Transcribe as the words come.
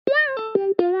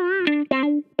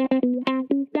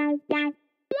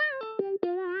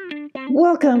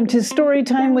Welcome to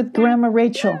Storytime with Grandma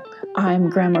Rachel. I'm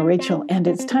Grandma Rachel, and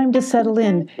it's time to settle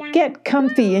in. Get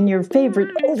comfy in your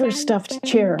favorite overstuffed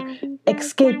chair.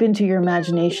 Escape into your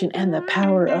imagination and the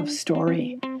power of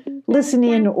story. Listen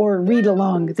in or read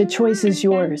along. The choice is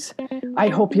yours. I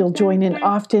hope you'll join in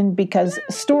often because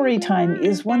story time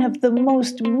is one of the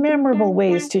most memorable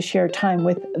ways to share time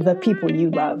with the people you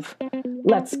love.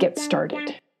 Let's get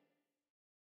started.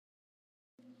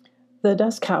 The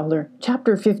Dusk Howler,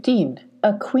 Chapter 15,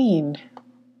 A Queen.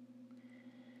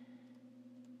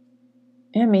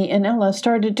 Emmie and Ella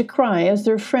started to cry as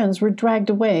their friends were dragged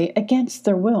away against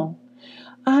their will.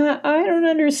 I don't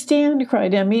understand,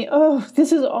 cried Emmie. Oh,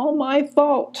 this is all my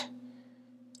fault.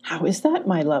 How is that,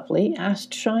 my lovely?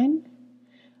 Asked Shine.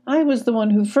 I was the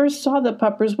one who first saw the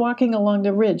puppers walking along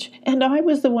the ridge, and I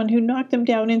was the one who knocked them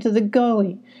down into the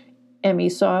gully. Emmie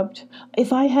sobbed.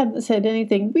 If I hadn't said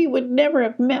anything, we would never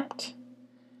have met.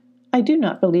 I do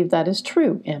not believe that is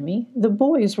true, Emmie. The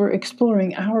boys were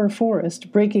exploring our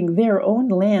forest, breaking their own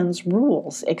land's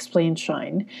rules, explained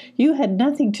Shine. You had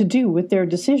nothing to do with their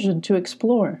decision to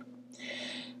explore.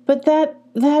 But that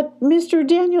Mr.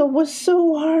 Daniel was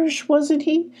so harsh, wasn't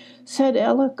he? Said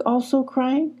Ella, also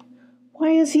crying.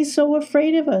 Why is he so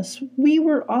afraid of us? We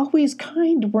were always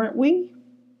kind, weren't we?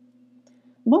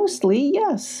 Mostly,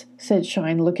 yes, said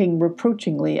Shine, looking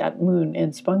reproachingly at Moon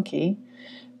and Spunky.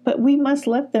 But we must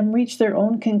let them reach their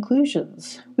own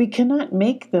conclusions. We cannot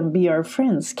make them be our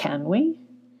friends, can we?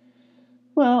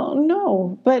 Well,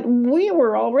 no, but we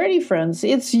were already friends.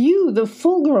 It's you, the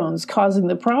full-growns, causing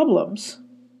the problems.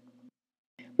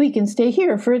 We can stay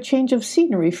here for a change of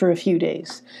scenery for a few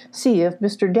days. See if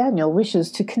Mr. Daniel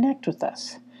wishes to connect with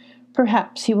us.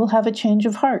 Perhaps he will have a change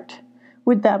of heart.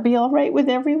 Would that be all right with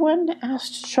everyone?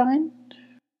 Asked Shine.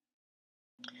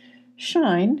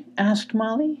 Shine? Asked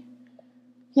Molly.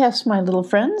 Yes, my little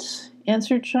friends,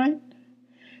 answered Shine.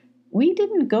 We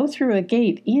didn't go through a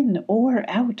gate in or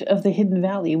out of the hidden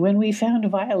valley when we found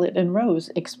Violet and Rose,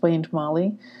 explained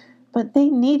Molly. But they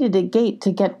needed a gate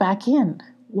to get back in.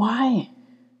 Why?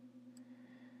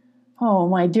 Oh,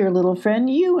 my dear little friend,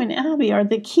 you and Abby are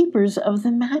the keepers of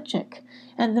the magic,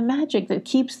 and the magic that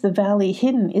keeps the valley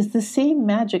hidden is the same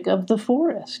magic of the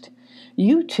forest.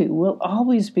 You two will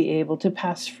always be able to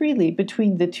pass freely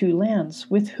between the two lands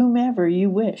with whomever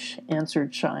you wish,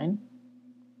 answered Shine.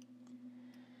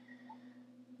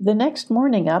 The next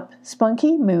morning up,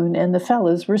 Spunky, Moon, and the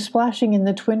fellas were splashing in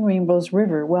the Twin Rainbows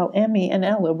River while Emmie and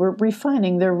Ella were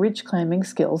refining their ridge climbing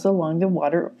skills along the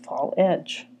waterfall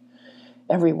edge.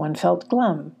 Everyone felt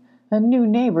glum. A new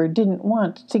neighbor didn't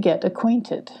want to get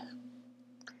acquainted.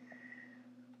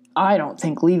 I don't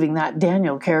think leaving that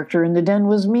Daniel character in the den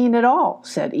was mean at all,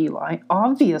 said Eli.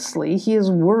 Obviously, he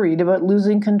is worried about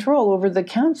losing control over the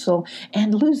council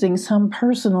and losing some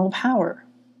personal power.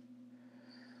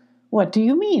 What do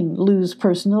you mean, lose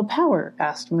personal power?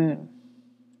 Asked Moon.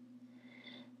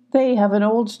 They have an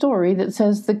old story that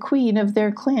says the queen of their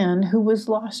clan, who was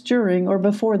lost during or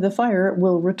before the fire,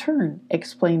 will return,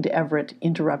 explained Everet,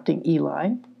 interrupting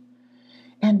Eli.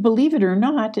 And believe it or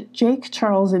not, Jake,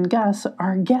 Charles, and Gus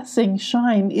are guessing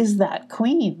Shine is that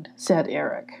queen, said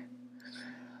Eric.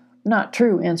 Not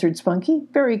true, answered Spunky,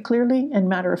 very clearly and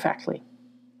matter-of-factly.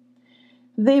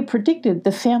 They predicted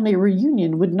the family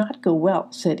reunion would not go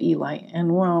well, said Eli,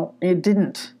 and, well, it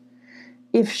didn't.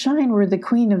 If Shine were the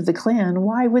queen of the clan,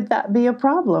 why would that be a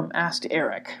problem? Asked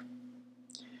Eric.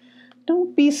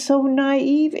 Don't be so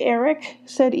naive, Eric,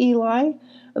 said Eli.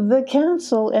 The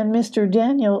council and Mr.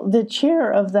 Daniel, the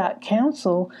chair of that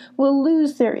council, will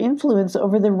lose their influence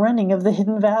over the running of the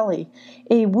Hidden Valley.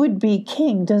 A would-be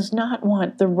king does not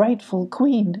want the rightful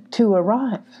queen to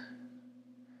arrive.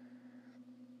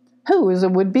 Who is a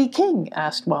would-be king?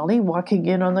 Asked Molly, walking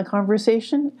in on the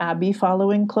conversation, Abby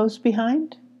following close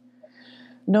behind.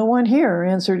 No one here,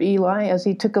 answered Eli as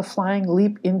he took a flying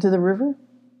leap into the river.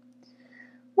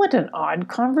 What an odd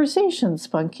conversation,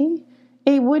 Spunky.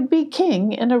 A would-be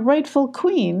king and a rightful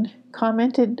queen,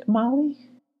 commented Molly.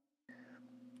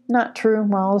 Not true,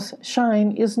 Molls.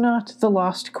 Shine is not the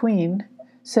lost queen,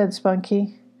 said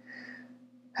Spunky.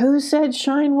 Who said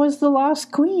Shine was the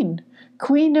lost queen?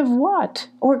 Queen of what?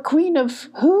 Or queen of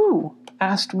who?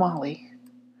 Asked Molly.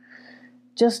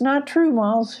 Just not true,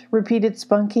 Molls, repeated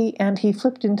Spunky, and he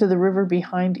flipped into the river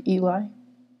behind Eli.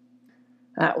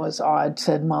 That was odd,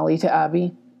 said Molly to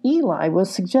Abby. Eli was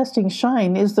suggesting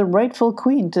Shine is the rightful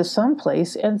queen to some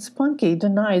place, and Spunky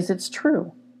denies it's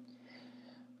true.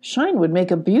 Shine would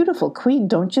make a beautiful queen,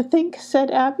 don't you think?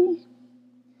 Said Abby.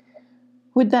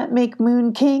 Would that make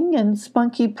Moon king and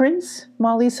Spunky prince?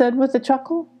 Molly said with a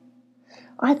chuckle.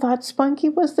 I thought Spunky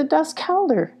was the Dusk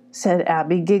Howler, said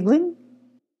Abby, giggling.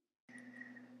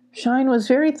 Shine was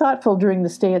very thoughtful during the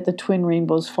stay at the Twin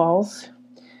Rainbows Falls.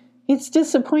 "It's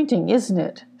disappointing, isn't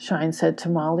it?" Shine said to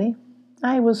Molly.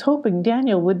 "I was hoping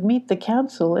Daniel would meet the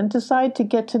council and decide to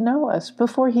get to know us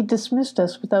before he dismissed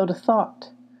us without a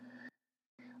thought.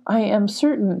 I am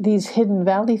certain these Hidden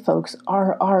Valley folks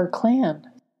are our clan.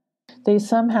 They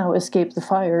somehow escaped the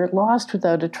fire, lost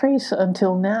without a trace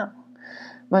until now.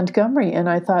 Montgomery and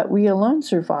I thought we alone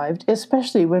survived,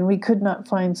 especially when we could not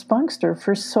find Spunkster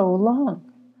for so long."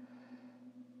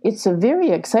 "It's a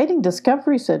very exciting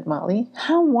discovery," said Molly.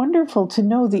 "How wonderful to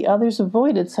know the others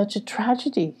avoided such a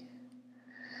tragedy."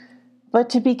 "But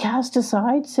to be cast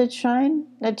aside," said Shine,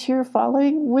 a tear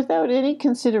following, "without any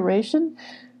consideration,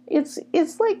 it's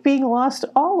like being lost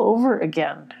all over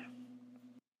again."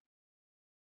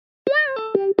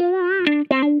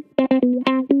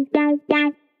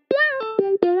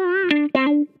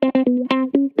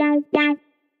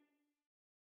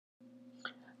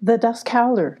 The Dusk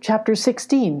Howler, Chapter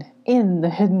 16, In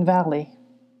the Hidden Valley.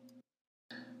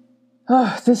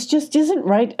 "Oh, this just isn't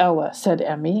right, Ella," said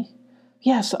Emmie.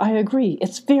 "Yes, I agree.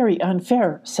 It's very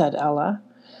unfair," said Ella.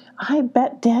 "I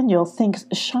bet Daniel thinks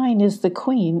Shine is the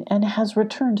queen and has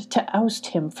returned to oust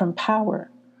him from power."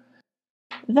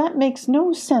 "That makes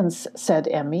no sense," said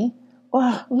Emmie.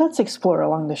 "Well, let's explore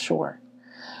along the shore."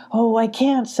 "Oh, I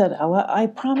can't," said Ella. "I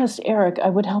promised Eric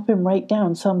I would help him write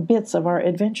down some bits of our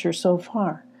adventure so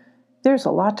far. There's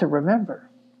a lot to remember."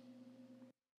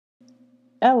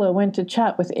 Ella went to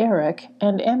chat with Eric,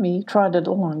 and Emmie trotted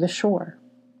along the shore.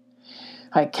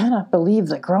 "I cannot believe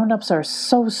the grown-ups are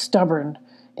so stubborn,"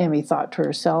 Emmie thought to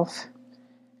herself.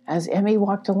 As Emmie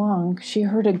walked along, she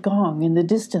heard a gong in the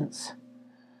distance.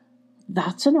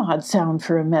 "That's an odd sound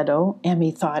for a meadow,"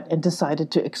 Emmie thought, and decided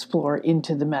to explore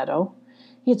into the meadow.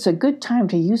 "It's a good time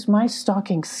to use my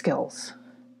stalking skills."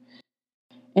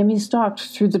 Emmie stalked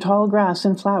through the tall grass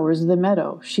and flowers of the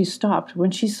meadow. She stopped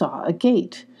when she saw a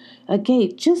gate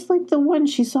just like the one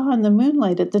she saw in the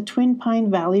moonlight at the Twin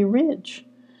Pine Valley Ridge.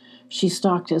 She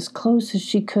stalked as close as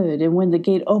she could, and when the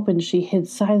gate opened, she hid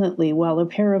silently while a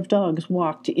pair of dogs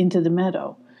walked into the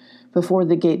meadow. Before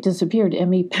the gate disappeared,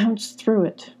 Emmie pounced through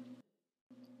it.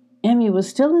 Emmie was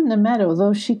still in the meadow,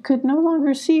 though she could no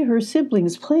longer see her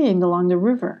siblings playing along the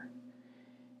river.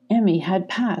 Emmie had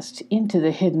passed into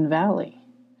the Hidden Valley.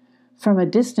 From a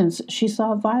distance, she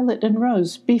saw Violet and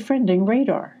Rose befriending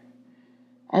Radar.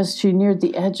 As she neared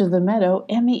the edge of the meadow,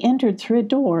 Emmie entered through a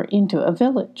door into a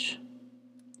village.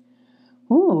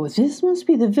 "Ooh, this must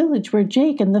be the village where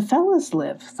Jake and the fellas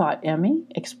live," thought Emmie,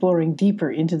 exploring deeper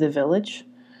into the village.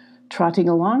 Trotting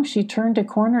along, she turned a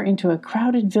corner into a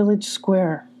crowded village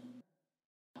square.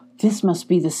 "This must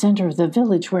be the center of the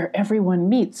village where everyone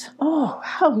meets. Oh,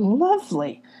 how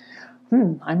lovely!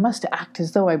 I must act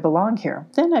as though I belong here.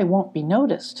 Then I won't be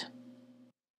noticed."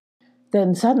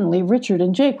 Then suddenly Richard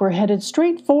and Jake were headed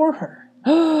straight for her.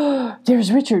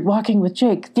 "There's Richard walking with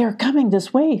Jake. They're coming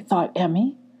this way," thought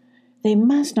Emmie. "They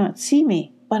must not see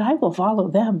me, but I will follow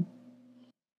them."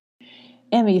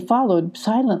 Emmie followed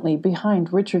silently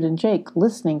behind Richard and Jake,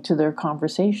 listening to their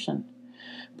conversation.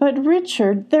 "But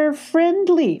Richard, they're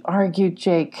friendly," argued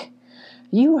Jake.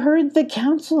 "You heard the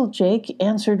council, Jake,"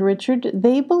 answered Richard.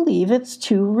 "They believe it's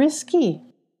too risky."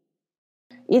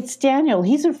 "It's Daniel.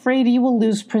 He's afraid he will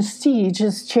lose prestige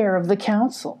as chair of the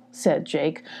council," said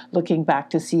Jake, looking back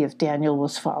to see if Daniel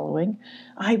was following.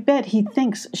 "I bet he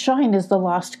thinks Shine is the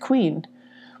lost queen."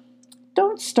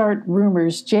 "Don't start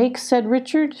rumors, Jake," said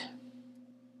Richard.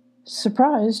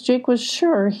 Surprised, Jake was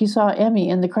sure he saw Emmie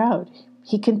in the crowd.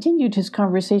 He continued his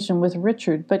conversation with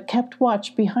Richard, but kept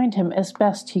watch behind him as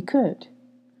best he could.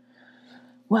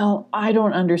 "Well, I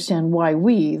don't understand why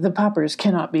we, the puppers,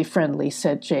 cannot be friendly,"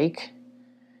 said Jake.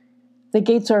 "The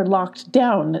gates are locked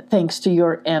down, thanks to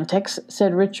your antics,"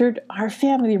 said Richard. "Our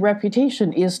family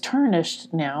reputation is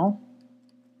tarnished now."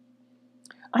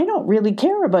 "I don't really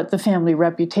care about the family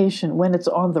reputation when it's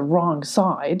on the wrong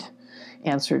side,"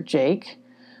 answered Jake.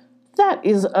 "That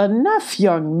is enough,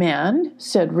 young man,"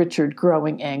 said Richard,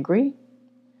 growing angry.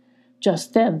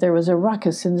 Just then there was a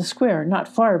ruckus in the square not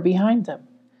far behind them.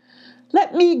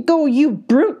 "Let me go, you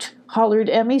brute!" hollered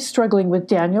Emmie, struggling with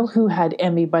Daniel, who had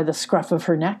Emmie by the scruff of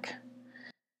her neck.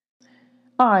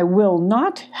 "I will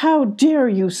not. How dare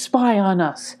you spy on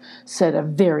us?" said a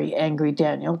very angry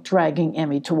Daniel, dragging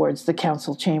Emmie towards the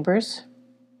council chambers.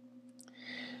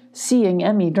 Seeing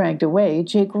Emmie dragged away,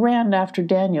 Jake ran after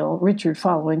Daniel, Richard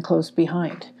following close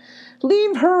behind.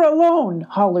 "Leave her alone!"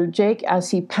 hollered Jake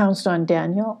as he pounced on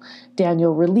Daniel.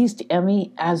 Daniel released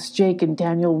Emmie as Jake and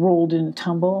Daniel rolled in a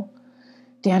tumble.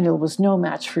 Daniel was no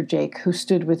match for Jake, who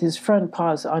stood with his front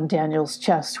paws on Daniel's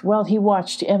chest while he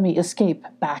watched Emmie escape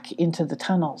back into the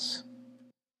tunnels.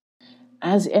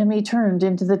 As Emmie turned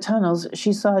into the tunnels,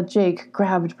 she saw Jake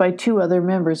grabbed by 2 other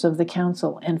members of the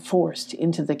council and forced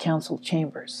into the council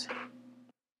chambers.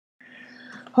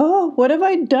 "Oh, what have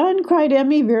I done?" cried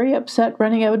Emmie, very upset,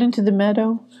 running out into the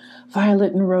meadow.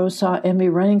 Violet and Rose saw Emmie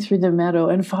running through the meadow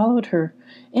and followed her.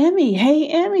 "Emmie, hey,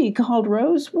 Emmie," called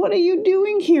Rose. "What are you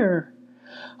doing here?"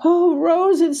 "Oh,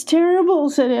 Rose, it's terrible,"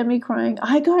 said Emmie, crying.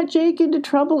 "I got Jake into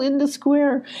trouble in the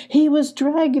square. He was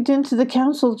dragged into the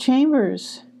council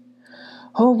chambers."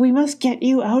 "Oh, we must get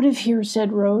you out of here,"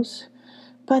 said Rose.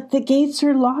 "But the gates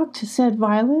are locked," said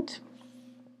Violet.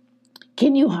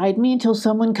 "Can you hide me until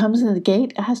someone comes in the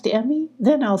gate?" asked Emmie.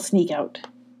 "Then I'll sneak out."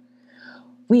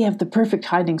 "We have the perfect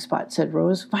hiding spot," said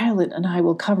Rose. "Violet and I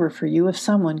will cover for you if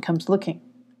someone comes looking."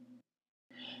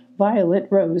 Violet,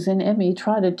 Rose, and Emmie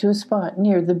trotted to a spot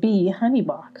near the bee honey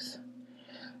box.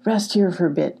 "Rest here for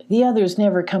a bit. The others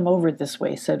never come over this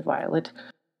way," said Violet.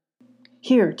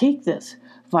 "Here, take this."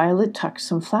 Violet tucked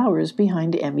some flowers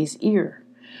behind Emmie's ear.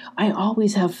 "I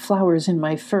always have flowers in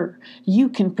my fur. You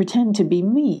can pretend to be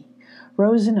me.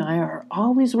 Rose and I are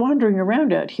always wandering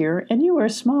around out here, and you are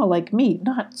small like me,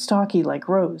 not stocky like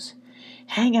Rose.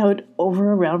 Hang out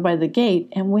over around by the gate,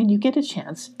 and when you get a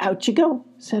chance, out you go,"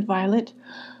 said Violet.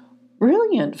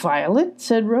 "Brilliant, Violet,"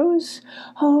 said Rose.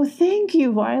 "Oh, thank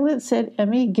you, Violet," said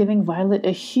Emmie, giving Violet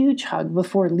a huge hug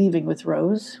before leaving with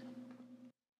Rose.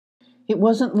 It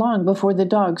wasn't long before the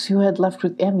dogs who had left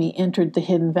with Emmie entered the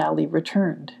hidden valley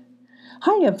returned.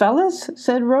 "Hiya, fellas,"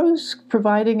 said Rose,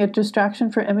 providing a distraction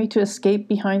for Emmie to escape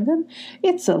behind them.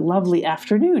 "It's a lovely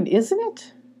afternoon, isn't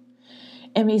it?"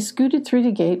 Emmie scooted through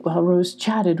the gate while Rose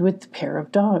chatted with the pair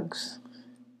of dogs.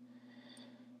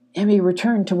 Emmie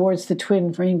returned towards the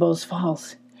twin rainbows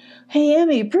falls. "Hey,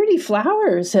 Emmie, pretty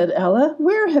flower," said Ella.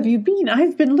 "Where have you been?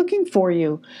 I've been looking for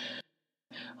you."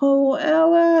 "Oh,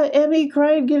 Ella," Emmie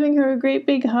cried, giving her a great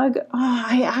big hug.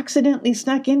 "I accidentally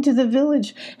snuck into the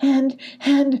village, and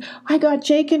I got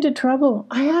Jake into trouble.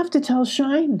 I have to tell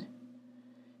Shine."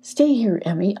 "Stay here,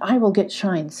 Emmie. I will get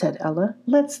Shine," said Ella.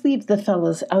 "Let's leave the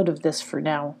fellas out of this for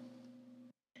now."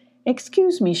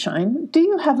 "Excuse me, Shine, do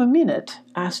you have a minute?"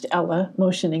 asked Ella,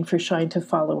 motioning for Shine to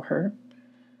follow her.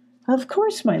 "Of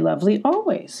course, my lovely,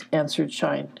 always," answered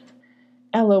Shine.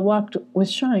 Ella walked with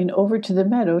Shine over to the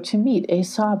meadow to meet a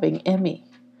sobbing Emmie.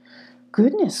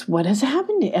 "Goodness, what has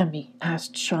happened to Emmie?"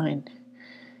 asked Shine.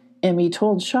 Emmie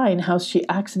told Shine how she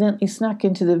accidentally snuck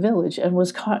into the village and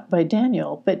was caught by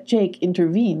Daniel, but Jake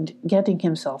intervened, getting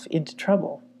himself into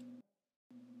trouble.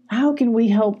 "How can we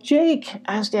help Jake?"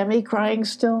 asked Emmie, crying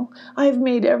still. "I've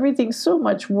made everything so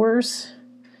much worse."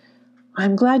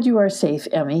 "I'm glad you are safe,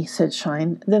 Emmie," said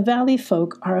Shine. "The valley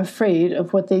folk are afraid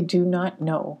of what they do not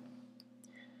know."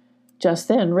 Just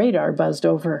then, Radar buzzed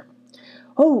over.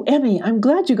 "Oh, Emmie, I'm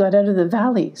glad you got out of the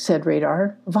valley," said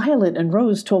Radar. "Violet and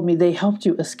Rose told me they helped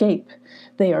you escape.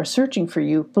 They are searching for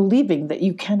you, believing that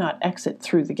you cannot exit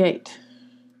through the gate."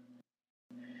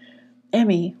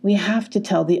 "Emmie, we have to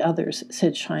tell the others,"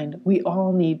 said Shine. "We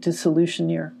all need to solution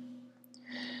here."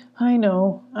 "I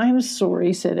know. I'm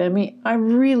sorry," said Emmie. "I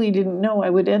really didn't know I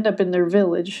would end up in their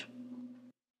village."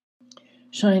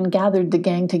 Shine gathered the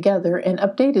gang together and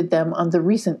updated them on the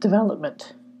recent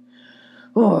development.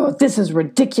 "Oh, this is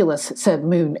ridiculous," said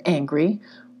Moon, angry.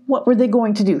 "What were they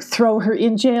going to do, throw her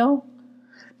in jail?"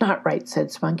 "Not right,"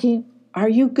 said Spunky. "Are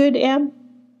you good, Em?"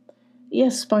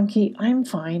 "Yes, Spunky, I'm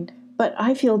fine. But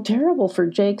I feel terrible for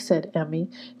Jake," said Emmie.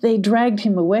 "They dragged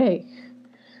him away."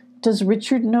 "Does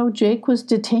Richard know Jake was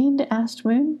detained?" asked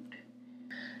Moon.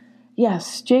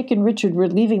 "Yes, Jake and Richard were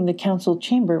leaving the council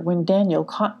chamber when Daniel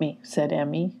caught me," said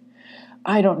Emmie.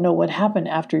 "I don't know what happened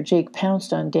after Jake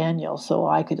pounced on Daniel so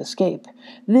I could escape.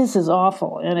 This is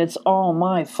awful, and it's all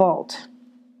my fault."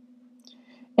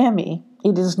 "Emmie,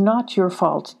 it is not your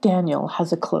fault Daniel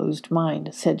has a closed mind,"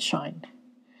 said Shine.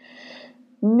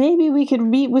 "Maybe we could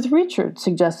meet with Richard,"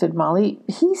 suggested Molly.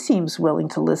 "He seems willing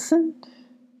to listen."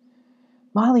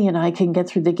 "Molly and I can get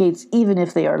through the gates even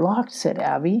if they are locked," said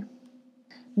Abby.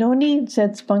 "No need,"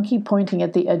 said Spunky, pointing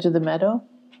at the edge of the meadow.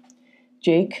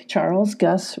 Jake, Charles,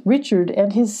 Gus, Richard,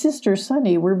 and his sister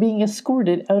Sunny were being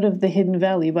escorted out of the hidden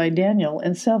valley by Daniel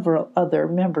and several other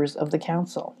members of the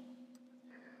council.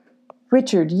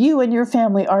 "Richard, you and your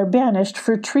family are banished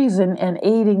for treason and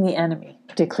aiding the enemy,"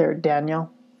 declared Daniel.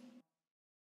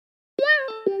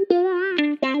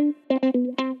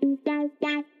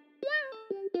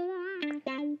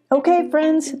 Okay,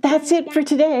 friends, that's it for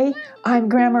today. I'm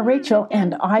Grandma Rachel,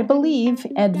 and I believe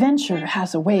adventure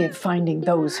has a way of finding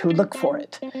those who look for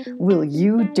it. Will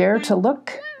you dare to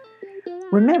look?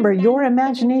 Remember, your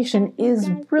imagination is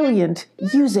brilliant.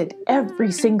 Use it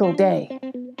every single day.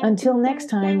 Until next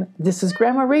time, this is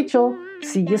Grandma Rachel.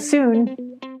 See you soon.